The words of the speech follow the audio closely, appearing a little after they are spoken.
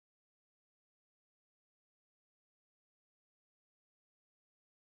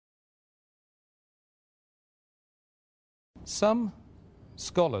Some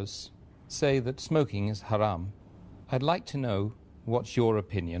scholars say that smoking is haram. I'd like to know what's your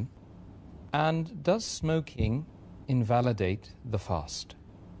opinion. And does smoking invalidate the fast?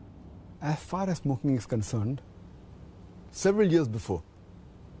 As far as smoking is concerned, several years before,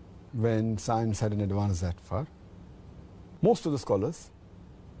 when science hadn't advanced that far, most of the scholars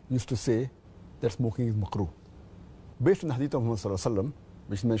used to say that smoking is makruh. Based on the hadith of Muhammad sallallahu alaihi wasallam,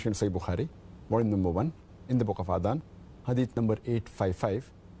 which is mentioned in Sahih Bukhari, volume number 1, in the book of Adhan, hadith number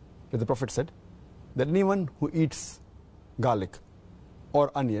 855, where the Prophet said that anyone who eats garlic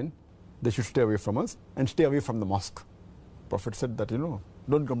or onion, they should stay away from us and stay away from the mosque. Prophet said that,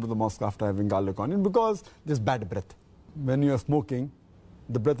 don't come to the mosque after having garlic or onion because there's bad breath. When you are smoking,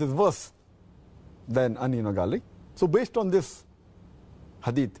 the breath is worse than onion or garlic. So based on this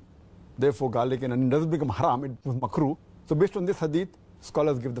hadith, therefore garlic and onion doesn't become haram, it was makruh. So based on this hadith,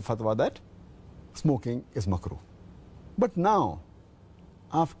 scholars give the fatwa that smoking is makruh. But now,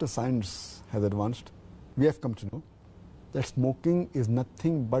 after science has advanced, we have come to know that smoking is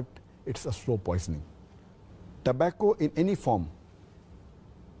nothing but it's a slow poisoning. Tobacco in any form,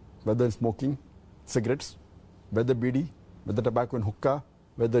 whether smoking, cigarettes, whether bidi, whether tobacco and hookah,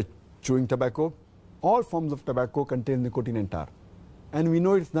 whether chewing tobacco, all forms of tobacco contain nicotine and tar. And we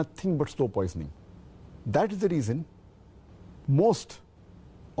know it's nothing but slow poisoning. That is the reason most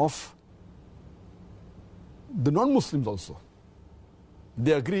of the non-Muslims also,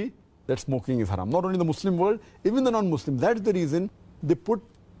 they agree that smoking is haram. Not only the Muslim world, even the non-Muslim. That is the reason they put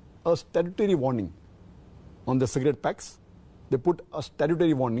a statutory warning on the cigarette packs. They put a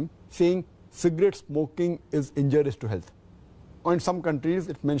statutory warning saying cigarette smoking is injurious to health. Or in some countries,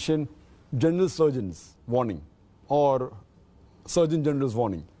 it mentioned general surgeon's warning or surgeon general's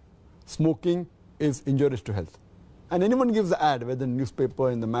warning. Smoking is injurious to health. And anyone gives the ad, whether in newspaper,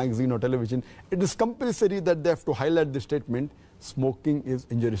 in the magazine or television, it is compulsory that they have to highlight the statement, smoking is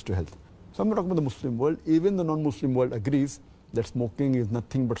injurious to health. So I'm not talking about the Muslim world, even the non-Muslim world agrees that smoking is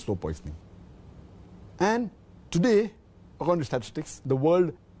nothing but slow poisoning. And today, according to statistics, the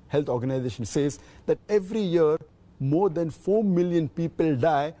World Health Organization says that every year more than 4 million people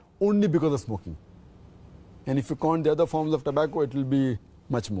die only because of smoking. And if you count the other forms of tobacco, it will be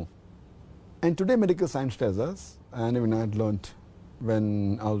much more. And today medical science tells us, and even I had learned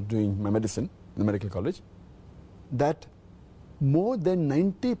when I was doing my medicine in the medical college, that more than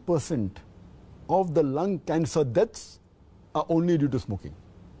 90% of the lung cancer deaths are only due to smoking,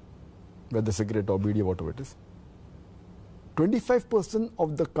 whether cigarette or bidi or whatever it is. 25%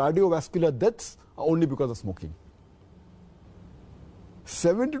 of the cardiovascular deaths are only because of smoking.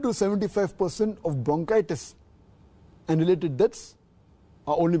 70 to 75% of bronchitis and related deaths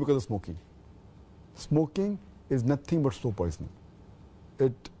are only because of smoking. Smoking is nothing but slow poisoning.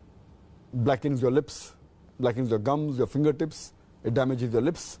 It blackens your lips, blackens your gums, your fingertips, it damages your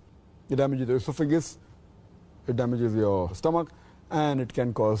lips, it damages your esophagus, it damages your stomach, and it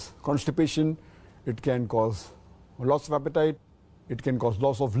can cause constipation, it can cause loss of appetite, it can cause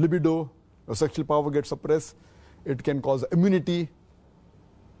loss of libido, your sexual power gets suppressed, it can cause immunity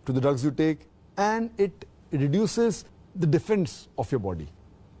to the drugs you take, and it reduces the defense of your body.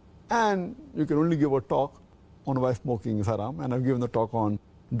 And you can only give a talk on why smoking is haram, and I've given a talk on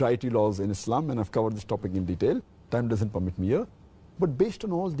dietary laws in Islam, and I've covered this topic in detail. Time doesn't permit me here. But based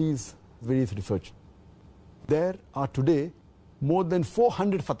on all these various research, there are today more than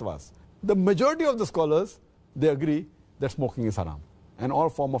 400 fatwas. The majority of the scholars, they agree that smoking is haram, and all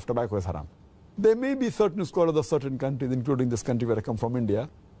form of tobacco is haram. There may be certain scholars of certain countries, including this country where I come from, India,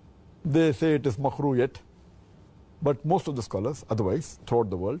 they say it is makruh yet. But most of the scholars, otherwise,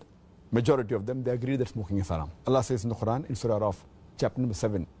 throughout the world, majority of them, they agree that smoking is haram. Allah says in the Quran, in Surah Araf, chapter number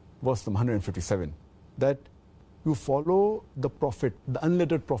 7, verse number 157, that you follow the Prophet, the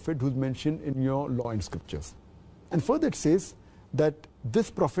unlettered Prophet who's mentioned in your law and scriptures. And further it says that this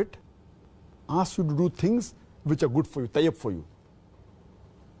Prophet asks you to do things which are good for you, tayyib for you.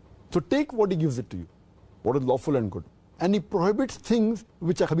 So take what he gives it to you, what is lawful and good. And he prohibits things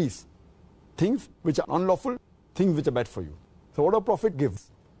which are khabith, things which are unlawful, things which are bad for you. So what a Prophet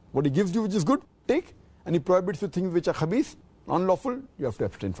gives, what he gives you which is good, take, and he prohibits you things which are khabith, unlawful, you have to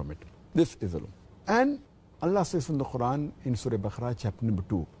abstain from it. This is a law. And Allah says in the Quran, in Surah Baqarah, chapter number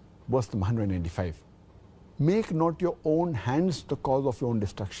 2, verse number 195, make not your own hands the cause of your own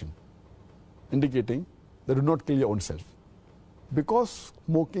destruction, indicating that do not kill your own self. Because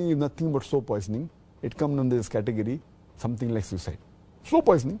smoking is nothing but slow poisoning, it comes under this category, something like suicide. Slow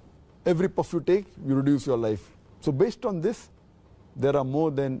poisoning, every puff you take, you reduce your life. So based on this, there are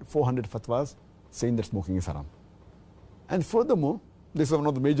more than 400 fatwas saying that smoking is haram. And furthermore, this is one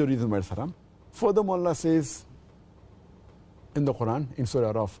of the major reasons why it's haram. Furthermore, Allah says in the Quran, in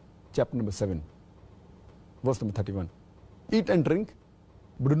Surah Araf, chapter number 7, verse number 31. Eat and drink,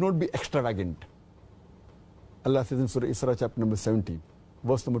 but do not be extravagant. Allah says in Surah Isra, chapter number 17,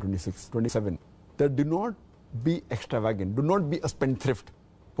 verse number 27, that do not be extravagant, do not be a spendthrift.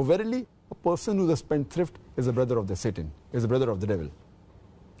 For verily, a person who is a spendthrift is a brother of the Satan, is a brother of the devil.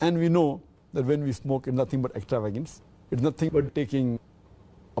 And we know that when we smoke, it's nothing but extravagance. It's nothing but taking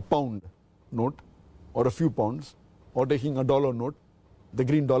a pound note or a few pounds, or taking a dollar note, the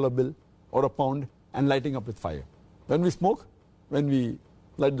green dollar bill, or a pound, and lighting up with fire. When we smoke, when we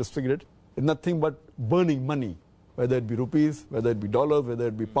light the cigarette, it's nothing but burning money, whether it be rupees, whether it be dollars, whether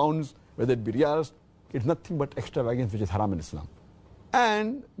it be pounds, whether it be riyals. It's nothing but extravagance, which is haram in Islam.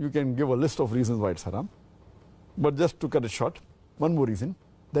 And you can give a list of reasons why it's haram. But just to cut it short, one more reason,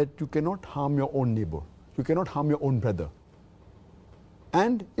 that you cannot harm your own neighbor. You cannot harm your own brother.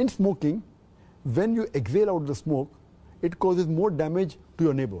 And in smoking, when you exhale out the smoke, it causes more damage to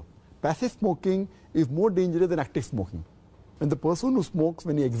your neighbor. Passive smoking is more dangerous than active smoking. When the person who smokes,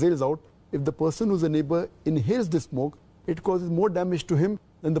 when he exhales out, if the person who's a neighbor inhales the smoke, it causes more damage to him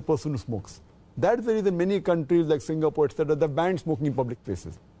than the person who smokes. That's the reason many countries like Singapore, etc., they've banned smoking in public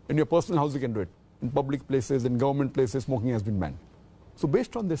places. In your personal house, you can do it. In public places, in government places, smoking has been banned. So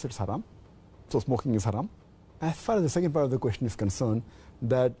based on this, it's haram. So smoking is haram. As far as the second part of the question is concerned,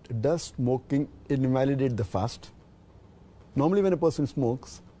 that does smoking invalidate the fast? Normally when a person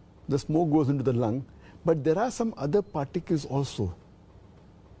smokes, the smoke goes into the lung, but there are some other particles also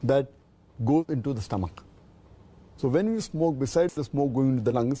that go into the stomach. So when we smoke, besides the smoke going into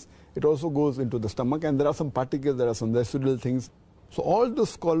the lungs, it also goes into the stomach, and there are some particles, there are some residual things. So all the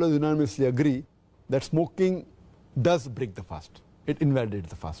scholars unanimously agree that smoking does break the fast. It invalidates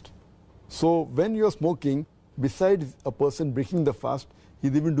the fast. So when you're smoking, besides a person breaking the fast,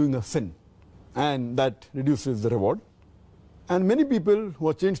 he's even doing a sin, and that reduces the reward. And many people who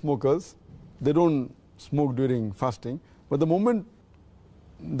are chain smokers, they don't smoke during fasting, but the moment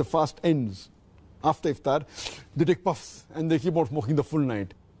the fast ends, after iftar, they take puffs and they keep on smoking the full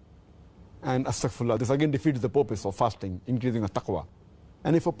night. And astaghfirullah, this again defeats the purpose of fasting, increasing of taqwa.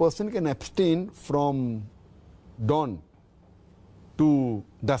 And if a person can abstain from dawn to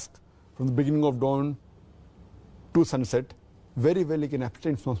dusk, from the beginning of dawn to sunset, very well he can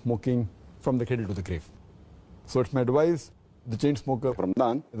abstain from smoking from the cradle to the grave. So it's my advice, the chain smoker,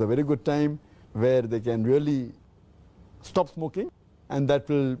 Ramadan is a very good time where they can really stop smoking, and that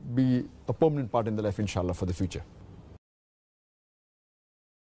will be a permanent part in their life, inshallah, for the future.